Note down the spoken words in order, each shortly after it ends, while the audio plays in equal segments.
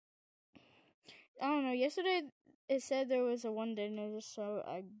I don't know. Yesterday it said there was a one-day notice, so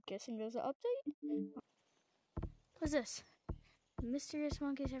I'm guessing there's an update. What's this? Mysterious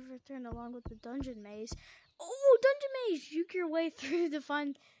monkeys have returned along with the dungeon maze. Oh, dungeon maze! Juke your way through to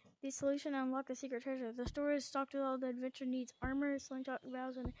find the solution and unlock the secret treasure. The store is stocked with all the adventure needs: armor, slingshot,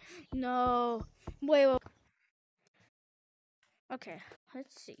 bows, and no. Wait. Okay,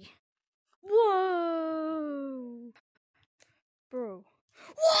 let's see. Whoa, bro!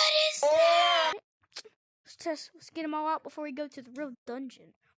 What is that? Let's get them all out before we go to the real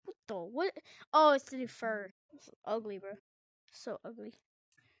dungeon. What the what? Oh, it's the new fur. It's ugly, bro. So ugly.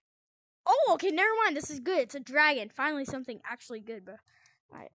 Oh, okay, never mind. This is good. It's a dragon. Finally, something actually good, bro.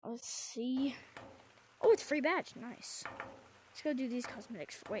 Alright, let's see. Oh, it's a free badge. Nice. Let's go do these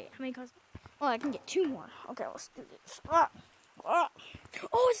cosmetics. Wait, how many cosmetics? Oh, I can get 2 more. Okay, let's do this. Oh,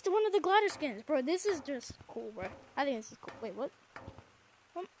 it's one of the glider skins, bro. This is just cool, bro. I think this is cool. Wait, what?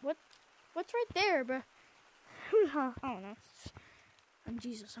 What's right there, bro? I don't know. I'm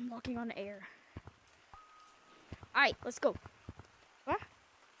Jesus. I'm walking on air. Alright, let's go. What?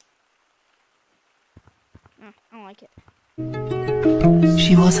 Oh, I don't like it.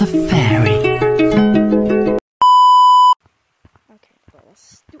 She was a fairy. Okay, but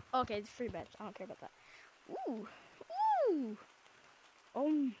let's do. Okay, it's free badge. I don't care about that. Ooh.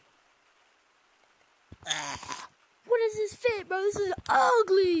 What does this fit, bro? This is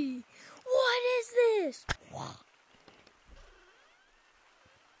ugly. What is this?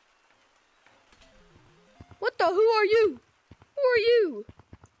 What the? Who are you? Who are you?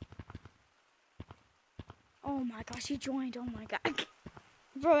 Oh my gosh, he joined. Oh my god.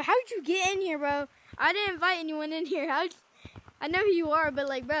 Bro, how'd you get in here, bro? I didn't invite anyone in here. I know who you are, but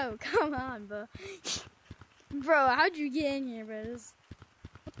like, bro, come on, bro. Bro, how'd you get in here, bro?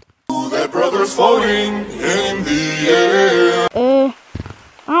 That brother's floating in the air. I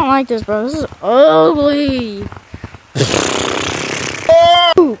don't like this, bro. This is ugly.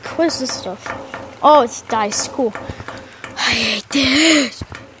 Ooh, what is this stuff? Oh, it's dice. Cool. I hate this.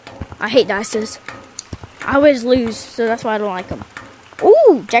 I hate dices. I always lose, so that's why I don't like them.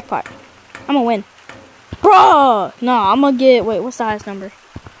 Ooh, jackpot. I'm gonna win. Bruh! No, I'm gonna get... Wait, what's the highest number?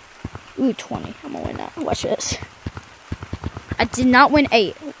 Ooh, 20. I'm gonna win that. Watch this. I did not win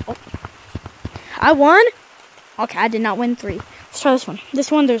 8. Oh. I won? Okay, I did not win 3. Let's try this one. This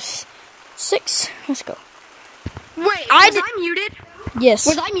one, there's 6. Let's go. Wait, was I muted? Yes.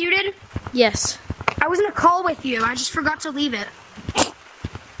 Was I muted? Yes. I was in a call with you. I just forgot to leave it.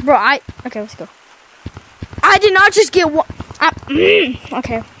 Bro, okay, let's go. I did not just get one.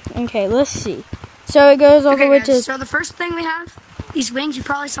 Okay, let's see. So it goes all the way to... So the first thing we have, these wings, you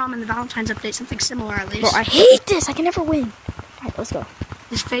probably saw them in the Valentine's update, something similar at least. Bro, I hate this. I can never win. Alright, let's go.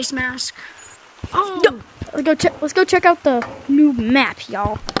 This face mask. Oh! No. Let's go check out the new map,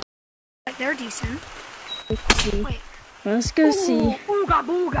 y'all. They're decent. Let's see. Wait. Let's go see. Booga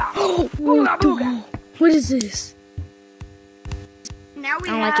booga. Booga booga. What is this? Now we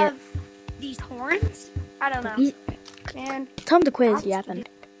I don't have like these horns. I don't know. And Tell him to quit his yapping.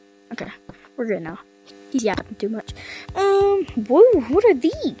 Okay, we're good now. He's yapping too much. Whoa, what are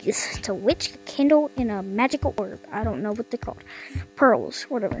these? To witch a candle in a magical orb. I don't know what they're called. Pearls,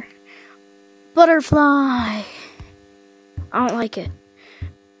 whatever. Butterfly. I don't like it.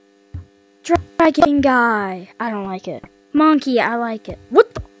 Dragon guy. I don't like it. Monkey, I like it.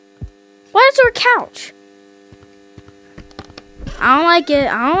 What the? Why is there a couch? I don't like it.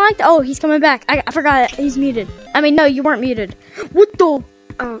 I don't like the... Oh, he's coming back. I forgot. He's muted. I mean, no, you weren't muted. What the?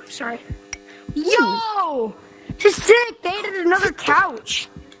 oh, sorry. Yo! This is sick. They added another couch.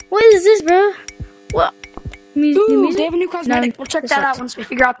 What is this, bro? What? Ooh, they have a new cosmetic. No, We'll check this that out sucks. once we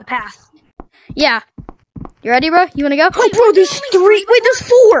figure out the path. Yeah. You ready, bro? You wanna go? Oh, bro, there's 3. Wait, there's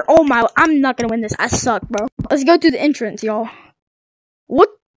 4. Oh my, I'm not gonna win this. I suck, bro. Let's go through the entrance, y'all. What?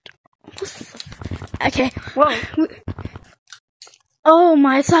 Okay. Whoa. Oh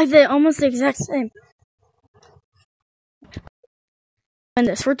my, it's like almost the exact same. Win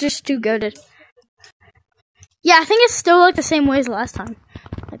this. We're just too goated. Yeah, I think it's still like the same way as last time.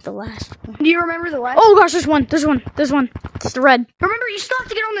 Like the last one. Do you remember the last? Oh gosh, there's one. It's the red. Remember, you still have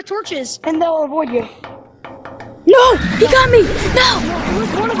to get on the torches, and they'll avoid you. No! He got me! No!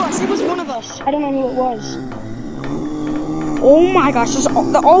 It was one of us. I don't know who it was. Oh my gosh,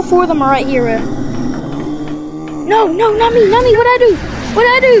 all 4 of them are right here. No, not me. What'd I do?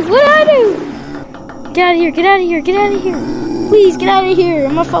 Get out of here. Please, get out of here.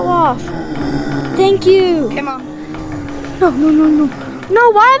 I'm gonna fall off. Thank you. Come on. No.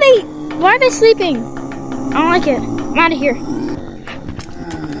 No, why are they sleeping? I don't like it. I'm out of here.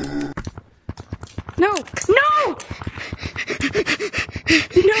 No!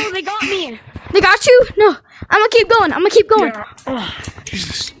 No, they got me. They got you? No. I'm gonna keep going. I'm gonna keep going. Yeah. Oh,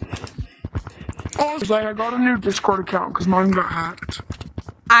 Jesus. Oh, it's like I got a new Discord account because mine got hacked.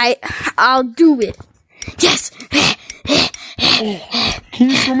 I'll do it. Yes. Can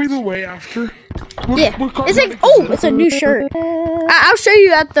you show me the way after? Yeah. It's like, oh, it's a new shirt. I'll show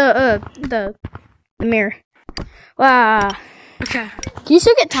you at the mirror. Wow. Okay. Can you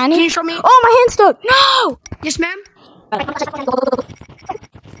still get tiny? Can you show me? Oh, my hand's stuck. No. Yes, ma'am.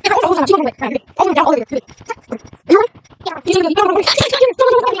 Get on. He's right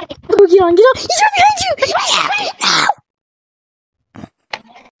behind you.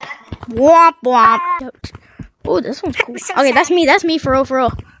 Womp womp. Oh, this one's cool. Okay, that's me for real.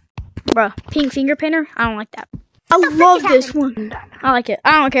 Bruh, pink finger painter? I don't like that. I love this one. I like it.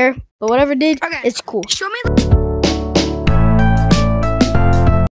 I don't care. But whatever it did, Okay. it's cool. Show me.